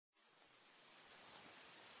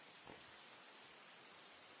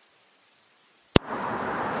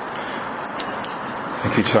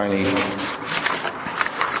Thank you, Tony.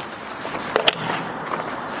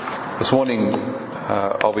 This morning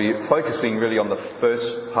I'll be focusing really on the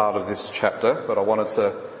first part of this chapter, but I wanted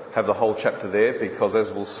to have the whole chapter there because,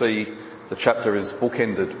 as we'll see, the chapter is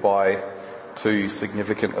bookended by two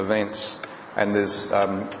significant events, and there's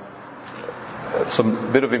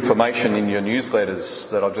some bit of information in your newsletters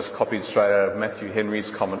that I've just copied straight out of Matthew Henry's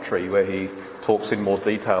commentary, where he talks in more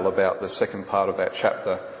detail about the second part of that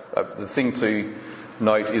chapter. The thing to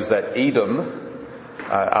note is that Edom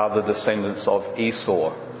are the descendants of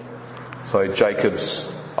Esau, so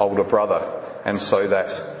Jacob's older brother, and so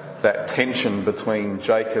that tension between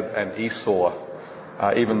Jacob and Esau,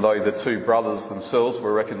 even though the two brothers themselves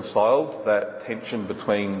were reconciled, that tension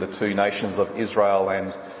between the two nations of Israel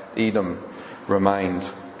and Edom remained.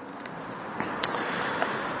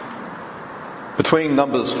 Between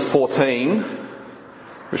Numbers 14,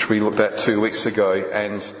 which we looked at 2 weeks ago,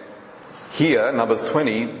 and here, Numbers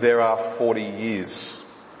 20, there are 40 years.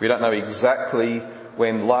 We don't know exactly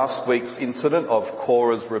when last week's incident of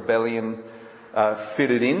Korah's rebellion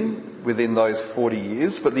fitted in within those 40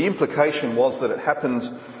 years, but the implication was that it happened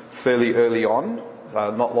fairly early on,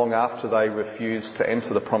 not long after they refused to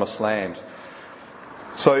enter the Promised Land.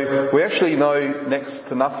 So we actually know next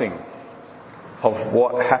to nothing of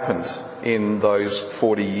what happened in those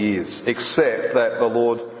 40 years, except that the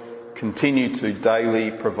Lord continued to daily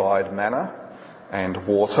provide manna and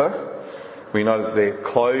water. We know that their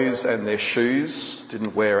clothes and their shoes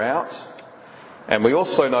didn't wear out. And we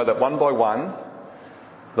also know that one by one,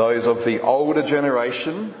 those of the older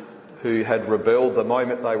generation who had rebelled the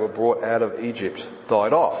moment they were brought out of Egypt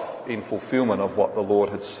died off in fulfillment of what the Lord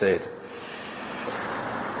had said.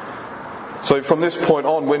 So from this point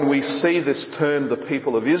on, when we see this term, the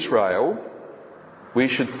people of Israel, we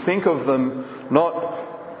should think of them not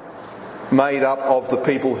made up of the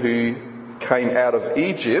people who came out of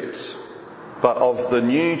Egypt, but of the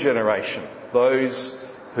new generation, those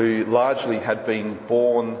who largely had been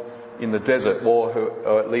born in the desert,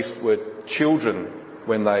 or at least were children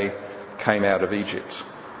when they came out of Egypt.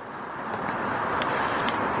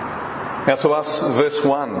 Now to us, verse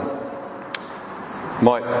 1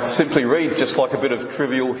 might simply read just like a bit of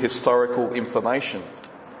trivial historical information.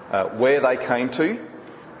 Where they came to,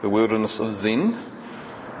 the wilderness of Zin,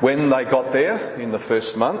 when they got there in the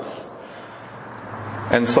first month,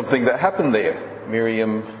 and something that happened there.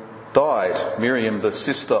 Miriam died. Miriam, the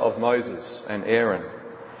sister of Moses and Aaron.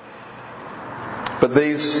 But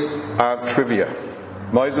these aren't trivia.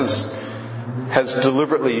 Moses has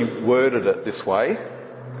deliberately worded it this way.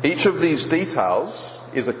 Each of these details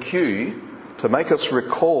is a cue to make us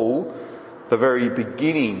recall the very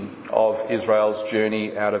beginning of Israel's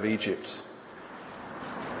journey out of Egypt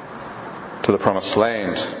to the Promised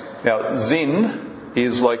Land. Now, Zin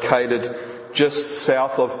is located just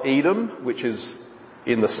south of Edom, which is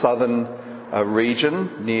in the southern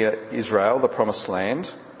region near Israel, the Promised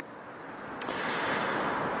Land.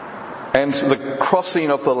 And the crossing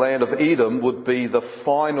of the land of Edom would be the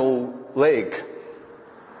final leg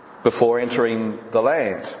before entering the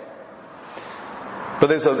land. But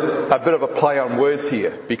there's a bit of a play on words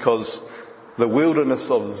here, because the wilderness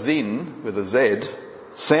of Zin, with a Z,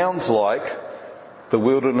 sounds like the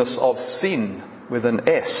wilderness of Sin, with an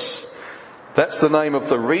S. That's the name of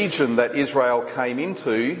the region that Israel came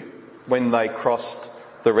into when they crossed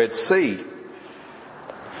the Red Sea.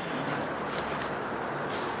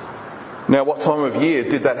 Now, what time of year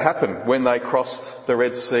did that happen when they crossed the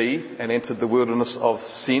Red Sea and entered the wilderness of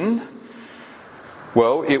Sin?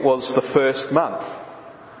 Well, it was the first month.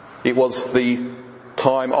 It was the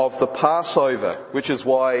time of the Passover, which is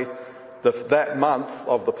why that month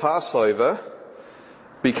of the Passover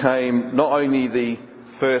became not only the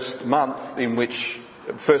first month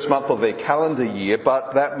of their calendar year,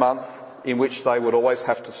 but that month in which they would always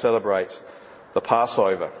have to celebrate the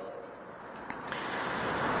Passover.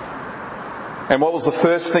 And what was the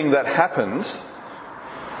first thing that happened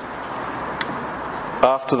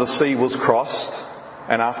after the sea was crossed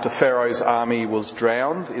and after Pharaoh's army was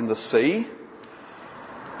drowned in the sea?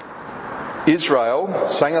 Israel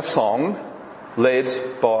sang a song led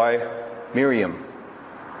by Miriam.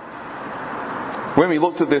 When we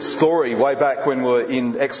looked at this story way back when we were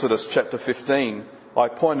in Exodus chapter 15, I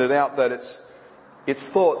pointed out that it's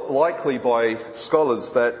thought likely by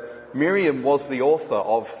scholars that Miriam was the author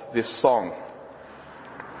of this song.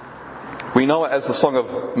 We know it as the Song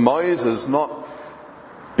of Moses, not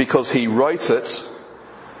because he wrote it,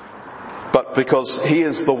 but because he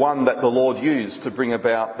is the one that the Lord used to bring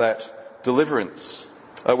about that deliverance.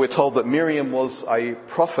 We're told that Miriam was a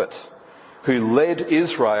prophet who led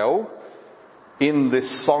Israel in this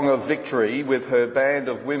song of victory with her band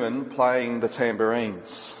of women playing the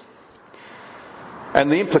tambourines.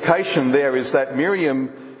 And the implication there is that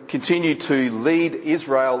Miriam continued to lead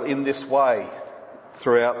Israel in this way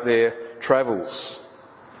throughout their travels.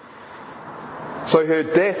 So her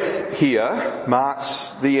death here marks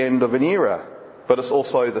the end of an era, but it's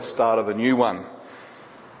also the start of a new one.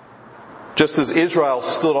 Just as Israel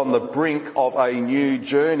stood on the brink of a new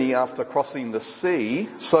journey after crossing the sea,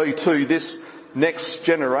 so too this next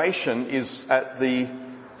generation is at the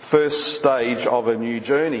first stage of a new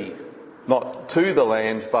journey, not to the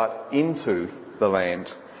land, but into the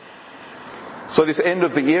land. So this end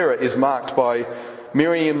of the era is marked by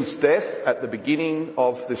Miriam's death at the beginning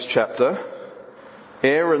of this chapter,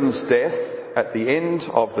 Aaron's death at the end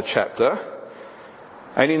of the chapter,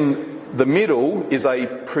 and in the middle is a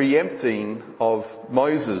preempting of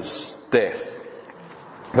Moses' death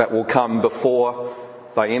that will come before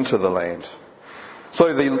they enter the land.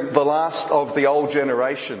 So the last of the old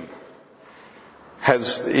generation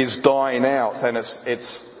is dying out, and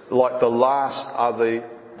it's like the last are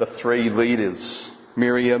the three leaders,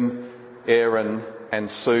 Miriam, Aaron, and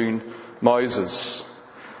soon Moses.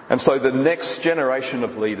 And so the next generation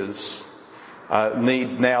of leaders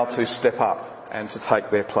need now to step up and to take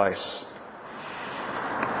their place.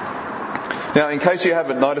 Now, in case you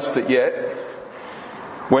haven't noticed it yet,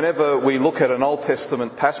 whenever we look at an Old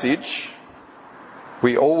Testament passage,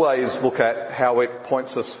 we always look at how it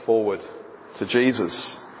points us forward to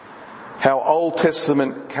Jesus. How Old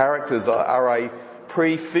Testament characters are a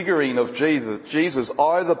prefiguring of Jesus,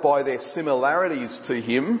 either by their similarities to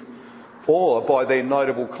him or by their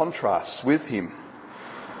notable contrasts with him.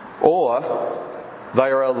 Or they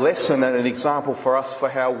are a lesson and an example for us for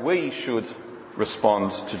how we should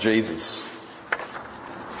respond to Jesus.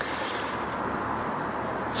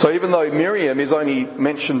 So even though Miriam is only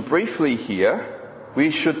mentioned briefly here, we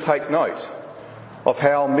should take note of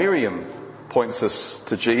how Miriam points us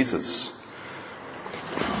to Jesus.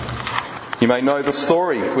 You may know the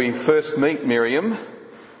story. We first meet Miriam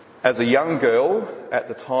as a young girl at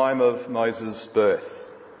the time of Moses' birth.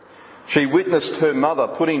 She witnessed her mother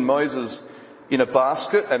putting Moses in a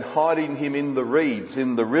basket and hiding him in the reeds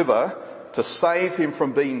in the river to save him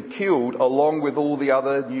from being killed along with all the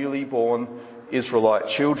other newly born Israelite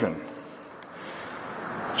children.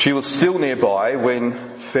 She was still nearby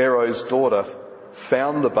when Pharaoh's daughter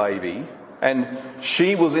found the baby, and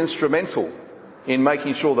she was instrumental in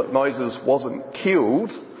making sure that Moses wasn't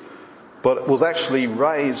killed, but was actually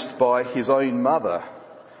raised by his own mother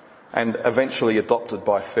and eventually adopted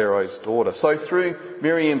by Pharaoh's daughter. So through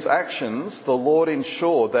Miriam's actions, the Lord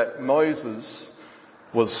ensured that Moses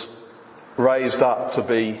was raised up to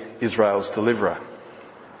be Israel's deliverer.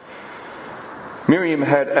 Miriam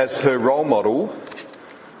had as her role model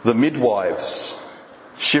the midwives,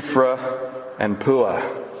 Shiphrah and Puah.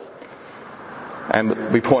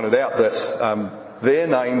 And we pointed out that their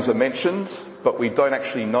names are mentioned, but we don't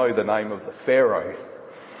actually know the name of the Pharaoh.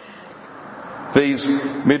 These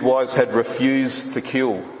midwives had refused to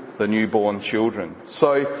kill the newborn children.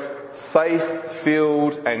 So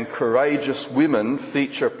faith-filled and courageous women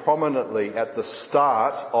feature prominently at the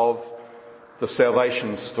start of the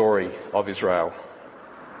salvation story of Israel.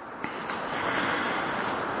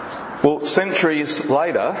 Well, centuries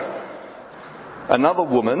later, another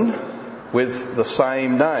woman with the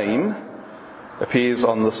same name appears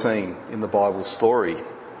on the scene in the Bible story.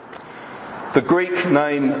 The Greek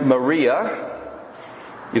name Maria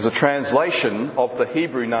is a translation of the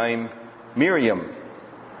Hebrew name Miriam.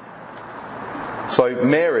 So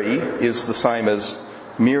Mary is the same as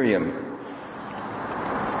Miriam.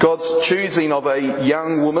 God's choosing of a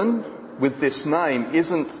young woman with this name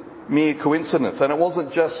isn't mere coincidence. And it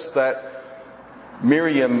wasn't just that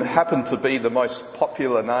Miriam happened to be the most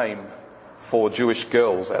popular name for Jewish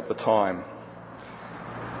girls at the time,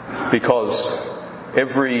 because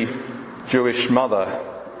every Jewish mother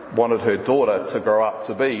wanted her daughter to grow up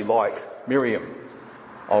to be like Miriam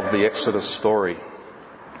of the Exodus story.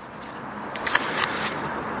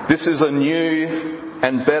 This is a new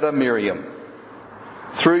and better Miriam,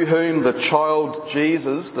 through whom the child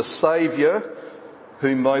Jesus, the Saviour,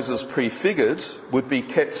 whom Moses prefigured, would be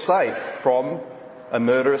kept safe from a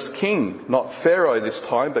murderous king, not Pharaoh this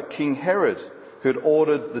time, but King Herod, who had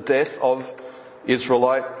ordered the death of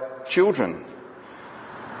Israelite children.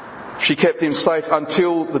 She kept him safe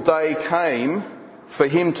until the day came for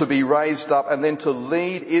him to be raised up and then to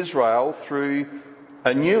lead Israel through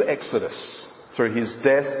a new exodus, through his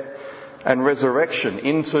death and resurrection,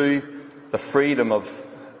 into the freedom of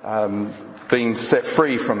being set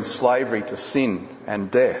free from slavery to sin and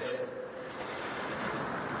death.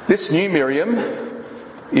 This new Miriam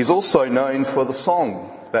is also known for the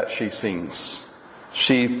song that she sings.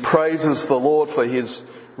 She praises the Lord for his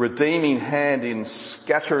redeeming hand in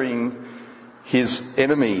scattering his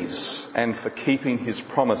enemies and for keeping his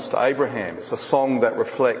promise to Abraham. It's a song that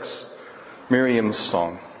reflects Miriam's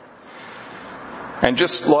song. And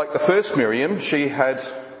just like the first Miriam, she had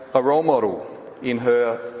a role model in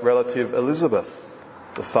her relative Elizabeth,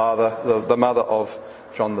 the mother of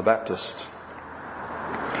John the Baptist.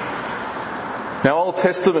 Now, Old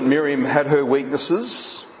Testament Miriam had her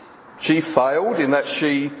weaknesses. She failed in that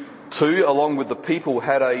she too, along with the people,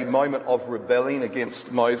 had a moment of rebelling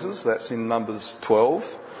against Moses. That's in Numbers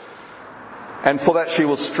 12. And for that she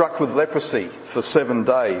was struck with leprosy for 7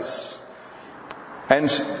 days. And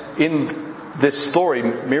in this story,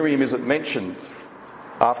 Miriam isn't mentioned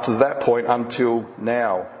after that point until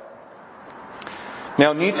now.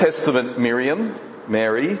 Now, New Testament Miriam,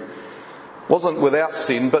 Mary, wasn't without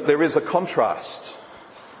sin, but there is a contrast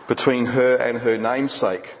between her and her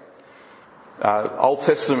namesake. Old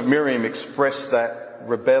Testament Miriam expressed that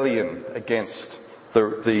rebellion against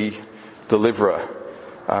the deliverer.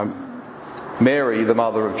 Mary, the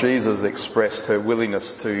mother of Jesus, expressed her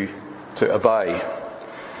willingness to obey.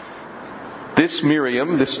 This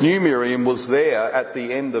new Miriam, was there at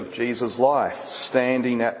the end of Jesus' life,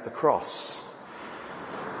 standing at the cross.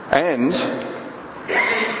 And,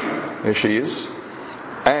 there she is,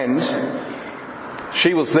 and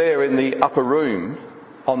she was there in the upper room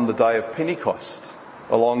on the day of Pentecost,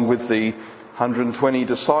 along with the 120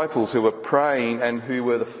 disciples who were praying and who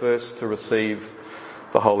were the first to receive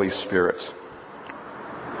the Holy Spirit.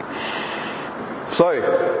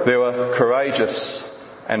 So, there were courageous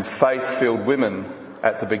and faith-filled women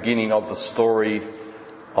at the beginning of the story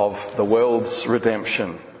of the world's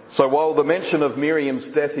redemption. So while the mention of Miriam's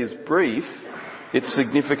death is brief, it's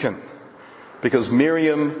significant, because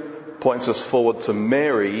Miriam points us forward to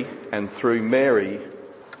Mary, and through Mary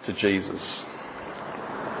to Jesus.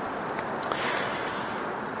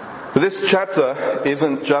 But this chapter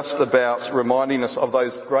isn't just about reminding us of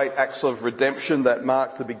those great acts of redemption that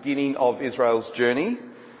marked the beginning of Israel's journey.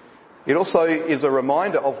 It also is a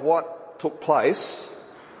reminder of what took place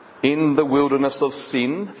in the wilderness of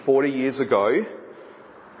sin 40 years ago,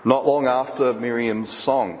 not long after Miriam's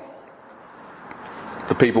song.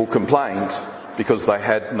 The people complained because they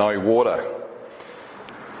had no water.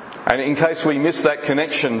 And in case we miss that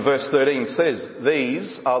connection, verse 13 says,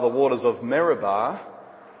 "These are the waters of Meribah,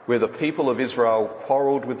 where the people of Israel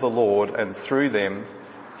quarrelled with the Lord, and through them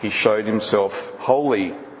he showed himself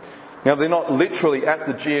holy." Now, they're not literally at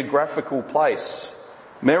the geographical place,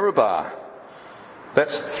 Meribah.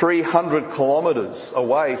 That's 300 kilometres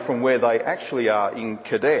away from where they actually are in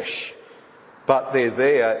Kadesh. But they're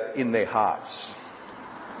there in their hearts.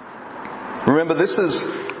 Remember, this is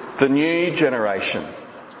the new generation,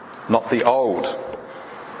 not the old.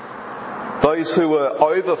 Those who were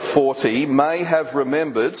over 40 may have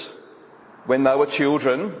remembered when they were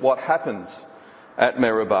children what happened at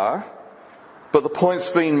Meribah. But the point's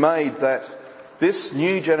been made that this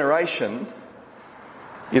new generation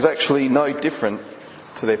is actually no different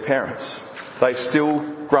to their parents. They still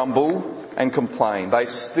grumble and complain. They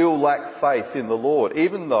still lack faith in the Lord,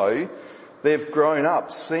 even though they've grown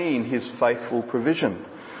up seeing his faithful provision.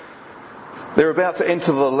 They're about to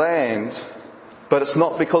enter the land, but it's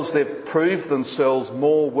not because they've proved themselves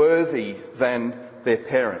more worthy than their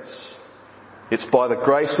parents. It's by the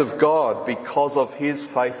grace of God, because of his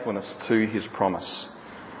faithfulness to his promise.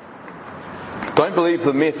 Don't believe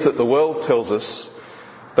the myth that the world tells us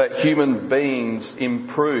that human beings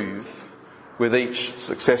improve with each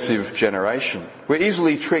successive generation. We're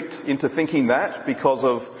easily tricked into thinking that because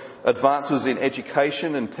of advances in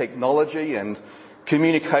education and technology and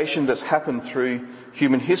communication that's happened through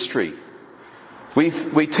human history. We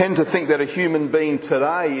tend to think that a human being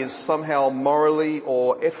today is somehow morally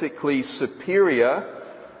or ethically superior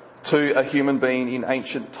to a human being in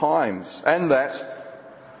ancient times, and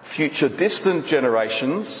that future distant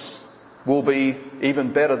generations will be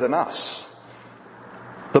even better than us.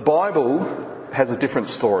 The Bible has a different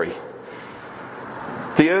story.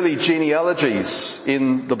 The early genealogies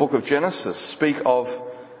in the book of Genesis speak of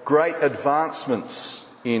great advancements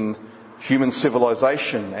in human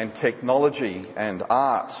civilization and technology and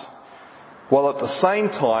art, while at the same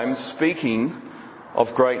time speaking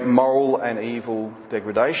of great moral and evil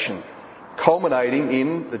degradation, culminating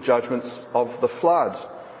in the judgments of the flood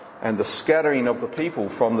and the scattering of the people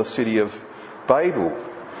from the city of Babel.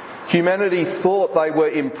 Humanity thought they were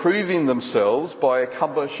improving themselves by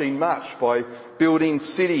accomplishing much, by building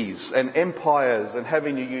cities and empires and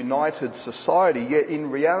having a united society, yet in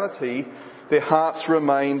reality their hearts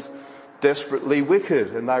remained desperately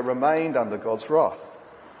wicked and they remained under God's wrath.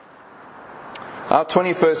 Our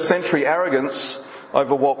 21st century arrogance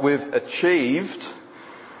over what we've achieved,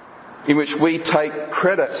 in which we take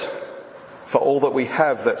credit for all that we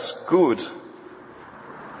have that's good,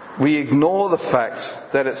 we ignore the fact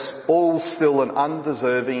that it's all still an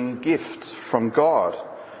undeserving gift from God.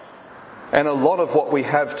 And a lot of what we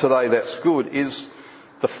have today that's good is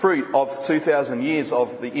the fruit of 2,000 years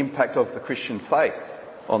of the impact of the Christian faith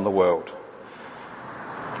on the world.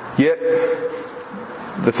 Yet,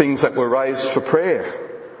 the things that were raised for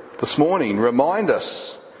prayer this morning remind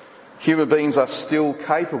us human beings are still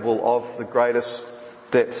capable of the greatest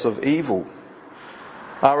depths of evil.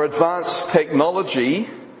 Our advanced technology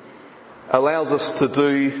allows us to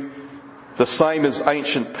do the same as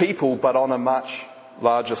ancient people, but on a much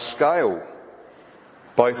larger scale,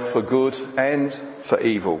 both for good and for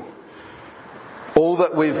evil. All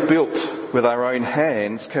that we've built with our own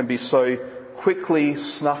hands can be so quickly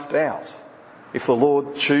snuffed out if the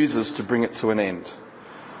Lord chooses to bring it to an end.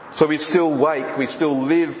 So we still wake, we still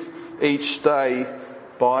live each day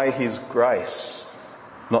by His grace,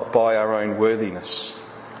 not by our own worthiness.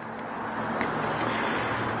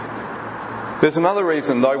 There's another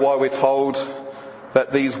reason, though, why we're told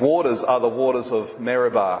that these waters are the waters of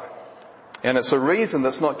Meribah. And it's a reason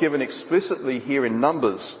that's not given explicitly here in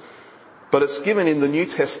Numbers, but it's given in the New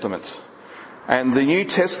Testament. And the New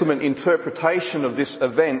Testament interpretation of this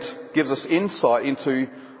event gives us insight into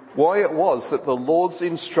why it was that the Lord's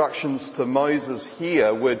instructions to Moses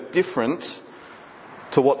here were different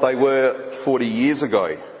to what they were 40 years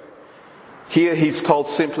ago. Here he's told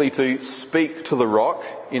simply to speak to the rock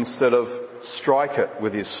instead of strike it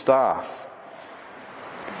with his staff.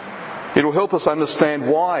 It will help us understand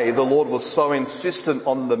why the Lord was so insistent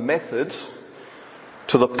on the method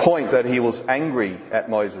to the point that he was angry at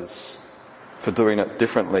Moses for doing it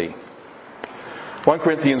differently. 1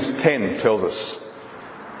 Corinthians 10 tells us,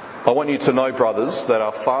 I want you to know, brothers, that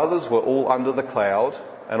our fathers were all under the cloud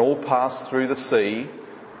and all passed through the sea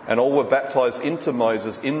and all were baptized into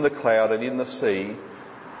Moses in the cloud and in the sea,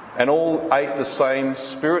 and all ate the same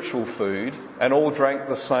spiritual food and all drank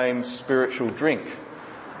the same spiritual drink.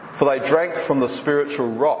 For they drank from the spiritual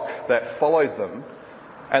rock that followed them,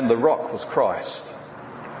 and the rock was Christ.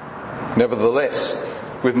 Nevertheless,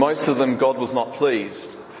 with most of them God was not pleased,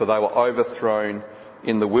 for they were overthrown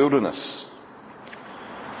in the wilderness.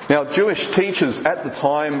 Now, Jewish teachers at the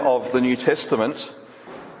time of the New Testament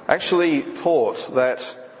actually taught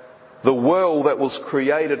that the well that was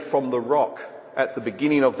created from the rock at the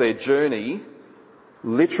beginning of their journey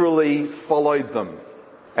literally followed them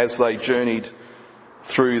as they journeyed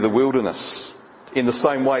through the wilderness, in the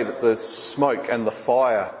same way that the smoke and the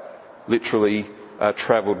fire literally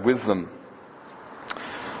travelled with them.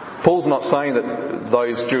 Paul's not saying that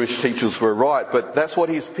those Jewish teachers were right, but that's what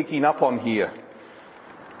he's picking up on here.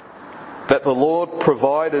 That the Lord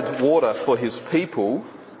provided water for his people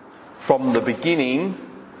from the beginning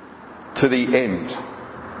to the end.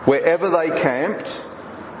 Wherever they camped,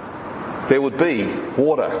 there would be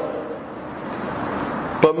water.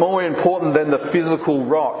 But more important than the physical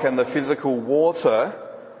rock and the physical water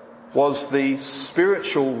was the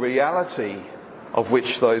spiritual reality of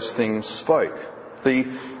which those things spoke. The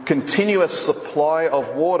continuous supply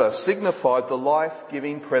of water signified the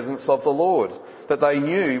life-giving presence of the Lord that they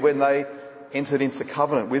knew when they entered into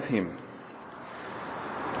covenant with him.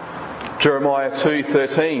 Jeremiah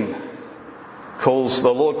 2:13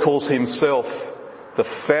 the Lord calls himself the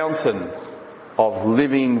fountain of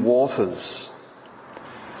living waters.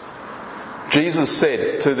 Jesus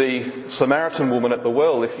said to the Samaritan woman at the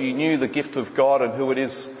well, if you knew the gift of God and who it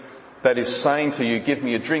is that is saying to you, give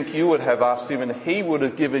me a drink, you would have asked him and he would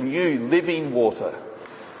have given you living water.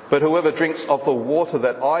 But whoever drinks of the water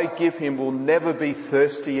that I give him will never be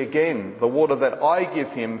thirsty again. The water that I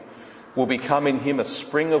give him will become in him a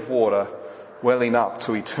spring of water welling up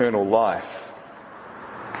to eternal life.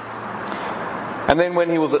 And then when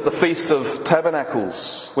he was at the Feast of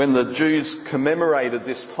Tabernacles, when the Jews commemorated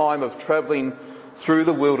this time of travelling through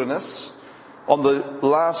the wilderness, on the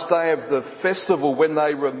last day of the festival, when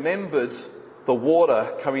they remembered the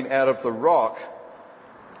water coming out of the rock,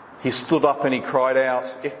 he stood up and he cried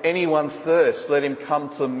out, if anyone thirsts, let him come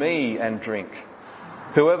to me and drink.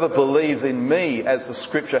 Whoever believes in me, as the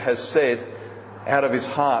scripture has said, out of his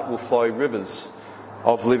heart will flow rivers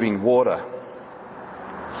of living water.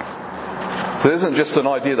 So this isn't just an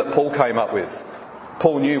idea that Paul came up with.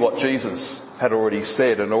 Paul knew what Jesus had already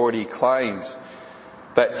said and already claimed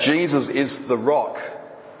that Jesus is the rock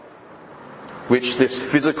which this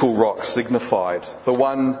physical rock signified, the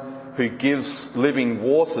one who gives living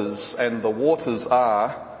waters, and the waters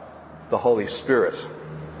are the Holy Spirit.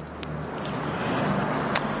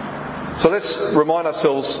 So let's remind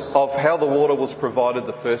ourselves of how the water was provided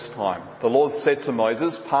the first time. The Lord said to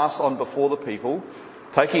Moses, "Pass on before the people,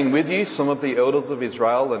 taking with you some of the elders of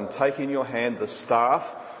Israel, and take in your hand the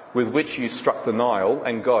staff with which you struck the Nile,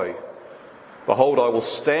 and go. Behold, I will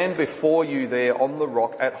stand before you there on the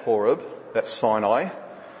rock at Horeb," that's Sinai,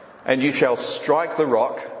 "and you shall strike the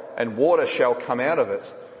rock, and water shall come out of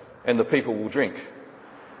it, and the people will drink."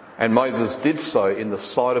 And Moses did so in the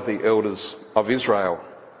sight of the elders of Israel.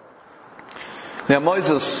 Now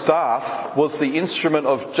Moses' staff was the instrument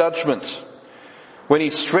of judgment. When he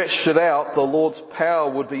stretched it out, the Lord's power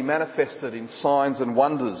would be manifested in signs and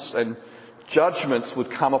wonders, and judgments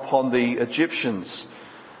would come upon the Egyptians.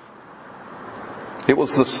 It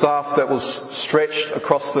was the staff that was stretched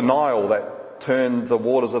across the Nile that turned the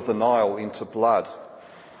waters of the Nile into blood.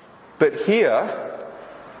 But here,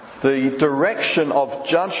 the direction of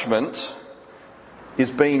judgment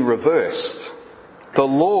is being reversed. The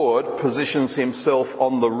Lord positions himself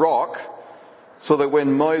on the rock so that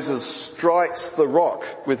when Moses strikes the rock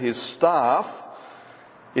with his staff,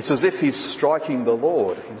 it's as if he's striking the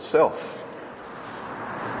Lord himself.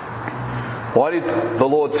 Why did the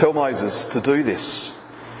Lord tell Moses to do this?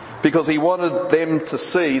 Because he wanted them to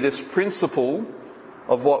see this principle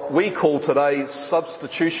of what we call today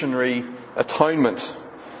substitutionary atonement.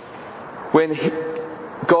 When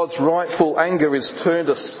God's rightful anger is turned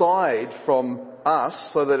aside from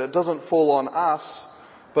us so that it doesn't fall on us,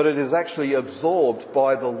 but it is actually absorbed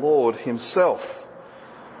by the Lord himself.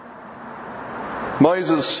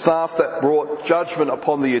 Moses' staff that brought judgment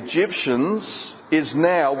upon the Egyptians is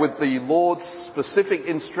now, with the Lord's specific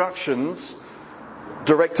instructions,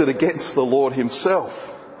 directed against the Lord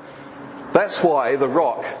himself. That's why the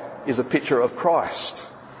rock is a picture of Christ.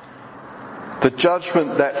 The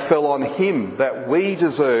judgment that fell on him that we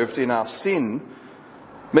deserved in our sin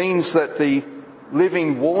means that the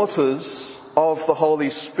living waters of the Holy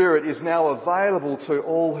Spirit is now available to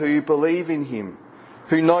all who believe in him,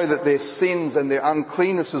 who know that their sins and their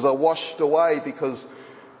uncleannesses are washed away because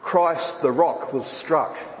Christ the rock was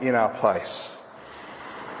struck in our place.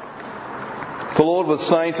 The Lord was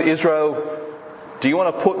saying to Israel, "Do you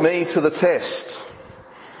want to put me to the test?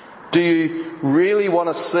 Do you really want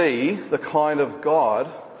to see the kind of God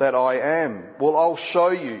that I am? Well, I'll show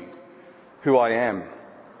you who I am.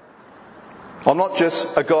 I'm not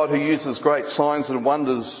just a God who uses great signs and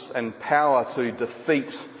wonders and power to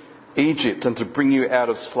defeat Egypt and to bring you out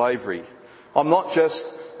of slavery. I'm not just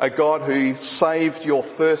a God who saved your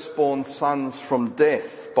firstborn sons from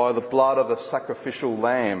death by the blood of a sacrificial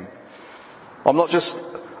lamb. I'm not just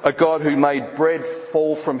a God who made bread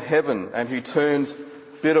fall from heaven and who turned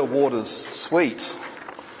bitter waters sweet.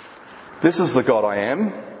 This is the God I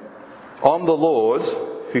am. I'm the Lord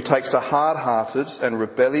who takes a hard-hearted and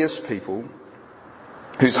rebellious people,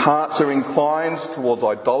 whose hearts are inclined towards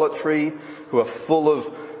idolatry, who are full of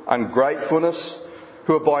ungratefulness,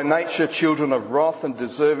 who are by nature children of wrath and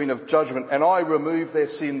deserving of judgment, and I remove their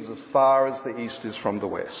sins as far as the east is from the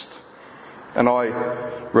west. And I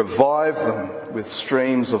revive them with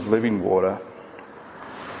streams of living water.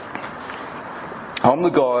 I'm the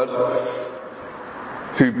God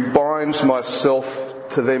who binds myself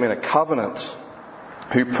to them in a covenant,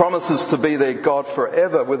 who promises to be their God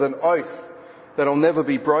forever with an oath that'll never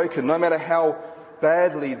be broken, no matter how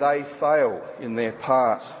badly they fail in their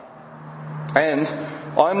part. And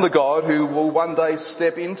I'm the God who will one day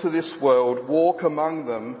step into this world, walk among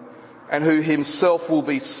them, and who himself will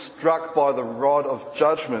be struck by the rod of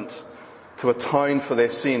judgment to atone for their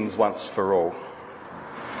sins once for all.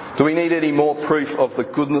 Do we need any more proof of the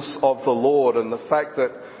goodness of the Lord and the fact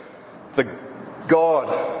that the God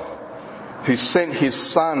who sent his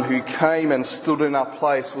Son, who came and stood in our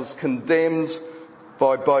place, was condemned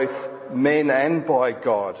by both men and by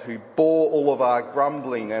God, who bore all of our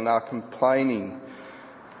grumbling and our complaining.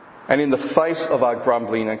 And in the face of our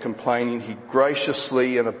grumbling and complaining, he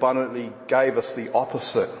graciously and abundantly gave us the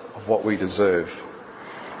opposite of what we deserve.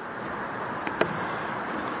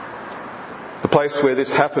 The place where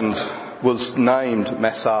this happened was named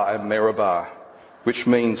Massah and Meribah, which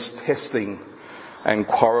means testing and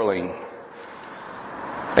quarrelling.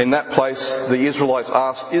 In that place, the Israelites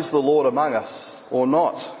asked, "Is the Lord among us or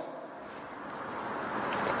not?"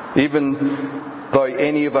 Even though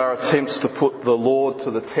any of our attempts to put the Lord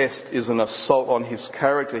to the test is an assault on his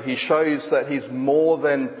character, he shows that he's more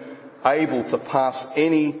than able to pass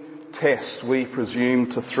any test we presume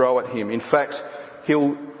to throw at him. In fact,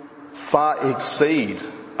 he'll far exceed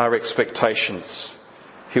our expectations.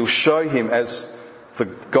 He'll show him as the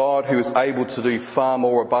God who is able to do far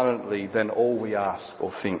more abundantly than all we ask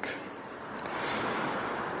or think.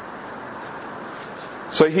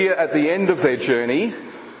 So here at the end of their journey,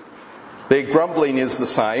 their grumbling is the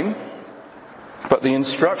same, but the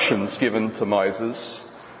instructions given to Moses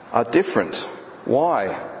are different. Why?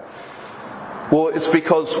 Well, it's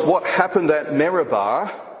because what happened at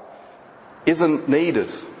Meribah isn't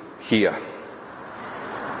needed here.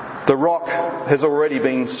 The rock has already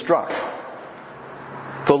been struck.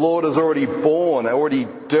 The Lord has already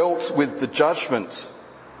dealt with the judgment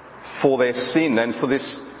for their sin and for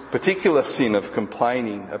this particular sin of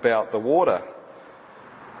complaining about the water.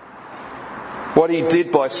 What he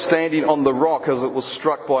did by standing on the rock as it was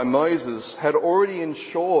struck by Moses had already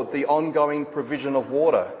ensured the ongoing provision of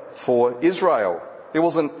water for Israel. There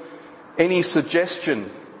wasn't any suggestion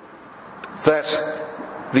that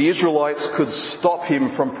the Israelites could stop him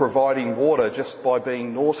from providing water just by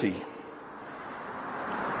being naughty.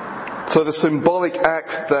 So the symbolic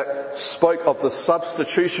act that spoke of the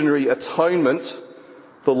substitutionary atonement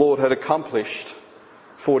the Lord had accomplished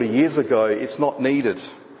 40 years ago, it's not needed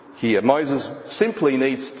here. Moses simply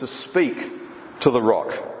needs to speak to the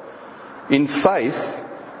rock in faith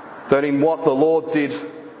that in what the Lord did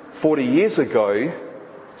 40 years ago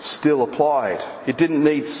still applied. It didn't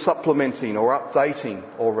need supplementing or updating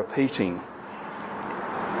or repeating.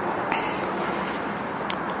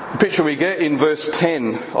 The picture we get in verse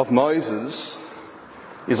 10 of Moses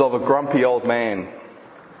is of a grumpy old man.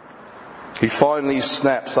 He finally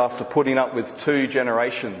snaps after putting up with 2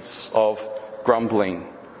 generations of grumbling.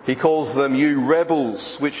 He calls them you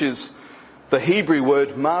rebels, which is the Hebrew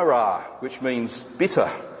word marah, which means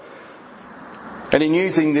bitter. And in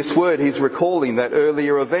using this word, he's recalling that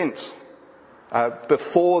earlier event.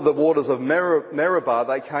 Before the waters of Meribah,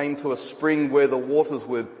 they came to a spring where the waters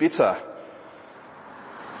were bitter.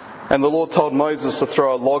 And the Lord told Moses to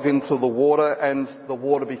throw a log into the water, and the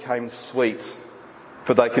water became sweet.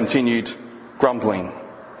 But they continued grumbling.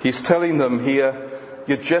 He's telling them here,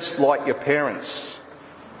 you're just like your parents.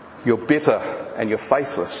 You're bitter and you're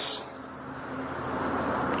faithless.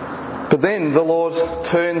 But then the Lord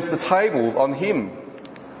turns the table on him.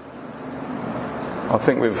 I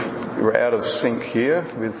think we're out of sync here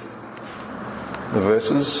with the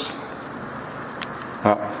verses.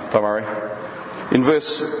 Don't worry. In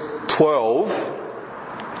verse 12,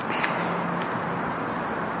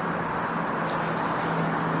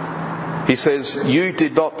 he says, you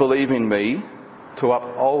did not believe in me to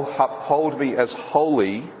uphold me as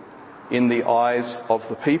holy in the eyes of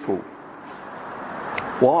the people.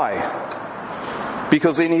 Why?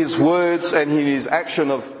 Because in his words and in his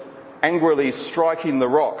action of angrily striking the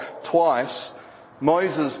rock twice,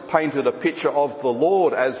 Moses painted a picture of the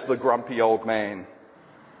Lord as the grumpy old man.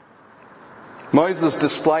 Moses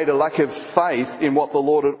displayed a lack of faith in what the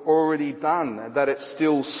Lord had already done, and that it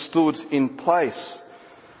still stood in place.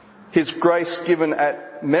 His grace given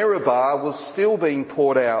at Meribah was still being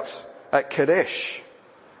poured out at Kadesh,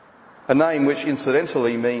 a name which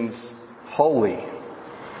incidentally means holy.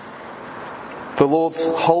 The Lord's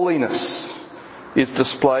holiness is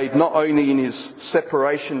displayed not only in his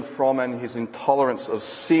separation from and his intolerance of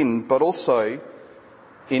sin, but also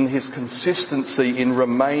in his consistency in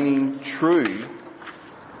remaining true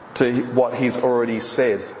to what he's already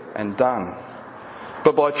said and done.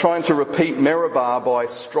 But by trying to repeat Meribah by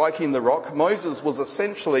striking the rock, Moses was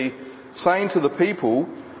essentially saying to the people,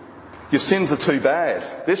 your sins are too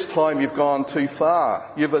bad. This time you've gone too far.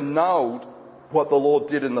 You've annulled what the Lord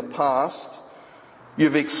did in the past.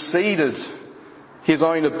 You've exceeded his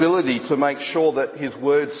own ability to make sure that his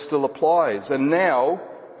word still applies. And now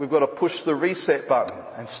we've got to push the reset button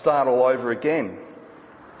and start all over again.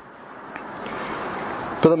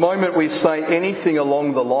 But the moment we say anything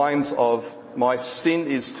along the lines of, my sin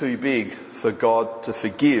is too big for God to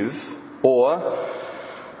forgive, or,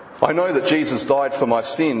 I know that Jesus died for my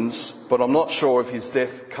sins, but I'm not sure if his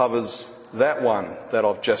death covers that one that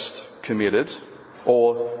I've just committed,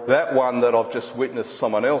 or that one that I've just witnessed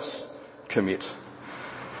someone else commit.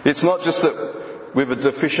 It's not just that we have a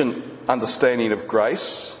deficient understanding of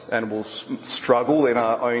grace and will struggle in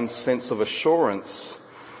our own sense of assurance.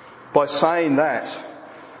 By saying that,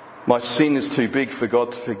 my sin is too big for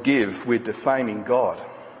God to forgive, we're defaming God.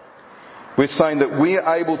 We're saying that we're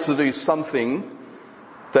able to do something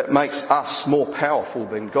that makes us more powerful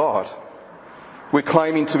than God. We're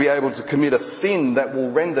claiming to be able to commit a sin that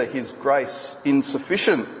will render his grace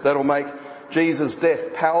insufficient, that will make Jesus'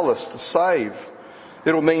 death powerless to save.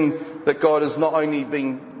 It'll mean that God has not only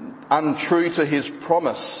been untrue to his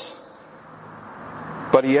promise,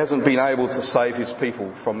 but he hasn't been able to save his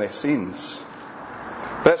people from their sins.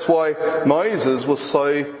 That's why Moses was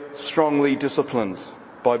so strongly disciplined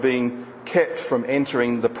by being kept from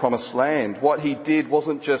entering the promised land. What he did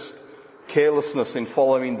wasn't just carelessness in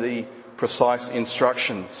following the precise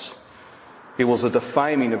instructions. It was a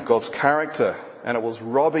defaming of God's character, and it was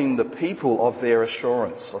robbing the people of their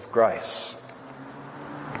assurance of grace.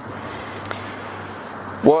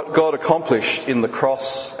 What God accomplished in the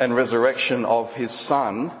cross and resurrection of his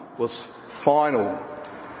Son was final,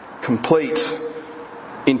 complete,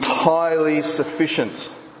 entirely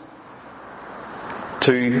sufficient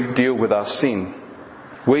to deal with our sin.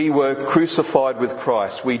 We were crucified with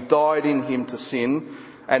Christ. We died in him to sin,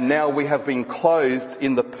 and now we have been clothed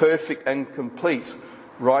in the perfect and complete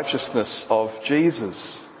righteousness of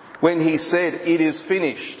Jesus. When he said, "It is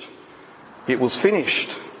finished," it was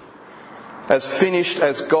finished. As finished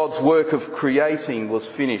as God's work of creating was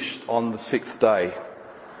finished on the sixth day.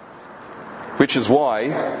 Which is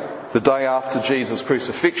why the day after Jesus'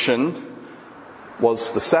 crucifixion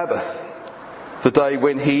was the Sabbath, the day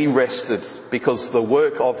when he rested, because the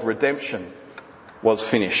work of redemption was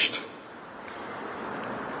finished.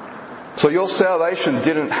 So your salvation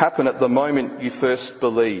didn't happen at the moment you first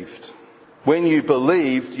believed. When you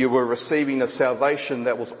believed, you were receiving a salvation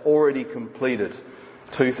that was already completed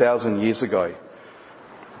 2,000 years ago.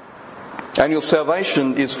 And your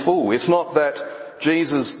salvation is full. It's not that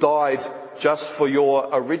Jesus died just for your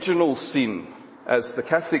original sin, as the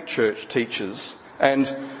Catholic Church teaches,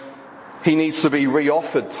 and he needs to be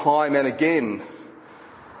reoffered time and again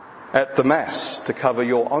at the Mass to cover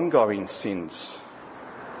your ongoing sins.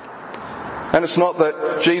 And it's not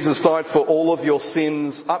that Jesus died for all of your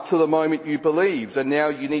sins up to the moment you believed, and now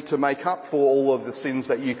you need to make up for all of the sins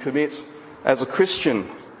that you commit as a Christian.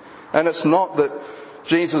 And it's not that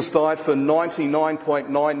Jesus died for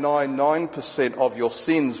 99.999% of your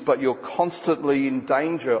sins, but you're constantly in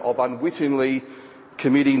danger of unwittingly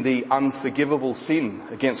committing the unforgivable sin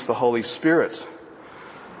against the Holy Spirit.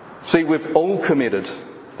 See, we've all committed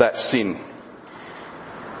that sin.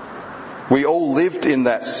 We all lived in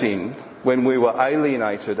that sin when we were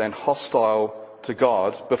alienated and hostile to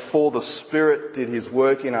God before the Spirit did his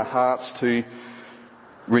work in our hearts to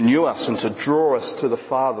renew us and to draw us to the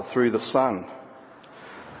Father through the Son.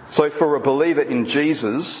 So for a believer in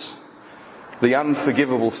Jesus, the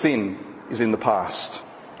unforgivable sin is in the past.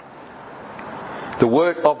 The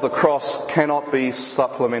work of the cross cannot be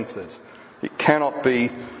supplemented. It cannot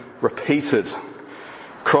be repeated.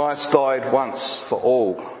 Christ died once for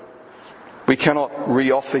all. We cannot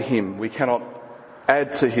reoffer him. We cannot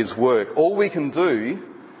add to his work. All we can do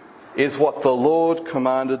is what the Lord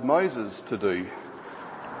commanded Moses to do.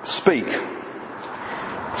 Speak.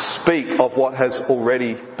 Speak of what has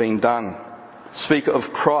already been done. Speak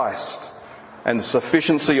of Christ and the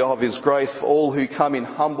sufficiency of his grace for all who come in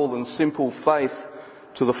humble and simple faith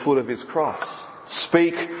to the foot of his cross.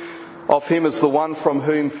 Speak of him as the one from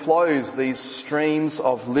whom flows these streams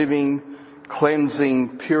of living,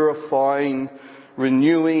 cleansing, purifying,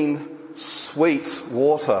 renewing, sweet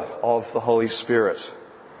water of the Holy Spirit.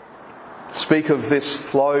 Speak of this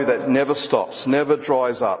flow that never stops, never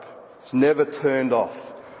dries up, it's never turned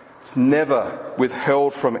off, it's never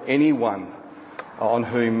withheld from anyone on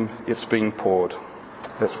whom it's being poured.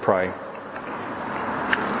 Let's pray.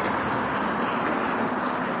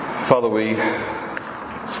 Father, we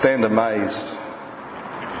stand amazed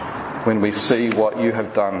when we see what you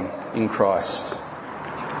have done in Christ,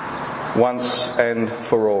 once and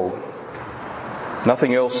for all.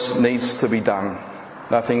 Nothing else needs to be done.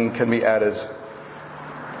 Nothing can be added.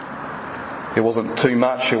 It wasn't too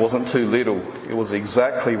much, it wasn't too little. It was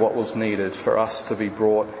exactly what was needed for us to be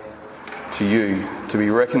brought to you, to be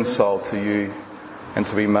reconciled to you, and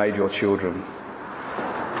to be made your children.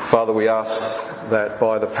 Father, we ask that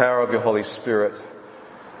by the power of your Holy Spirit,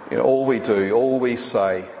 in all we do, all we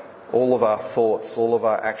say, all of our thoughts, all of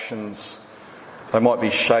our actions, they might be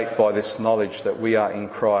shaped by this knowledge that we are in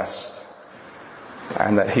Christ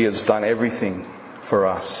and that he has done everything for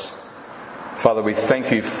us. Father, we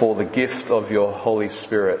thank you for the gift of your Holy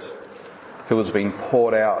Spirit who has been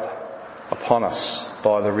poured out upon us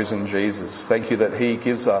by the risen Jesus. Thank you that he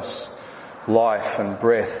gives us life and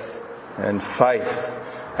breath and faith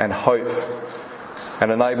and hope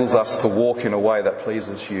and enables us to walk in a way that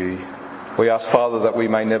pleases you. We ask, Father, that we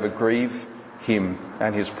may never grieve him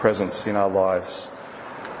and his presence in our lives.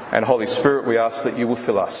 And Holy Spirit, we ask that you will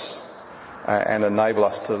fill us and enable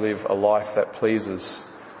us to live a life that pleases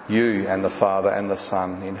you and the Father and the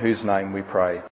Son, in whose name we pray.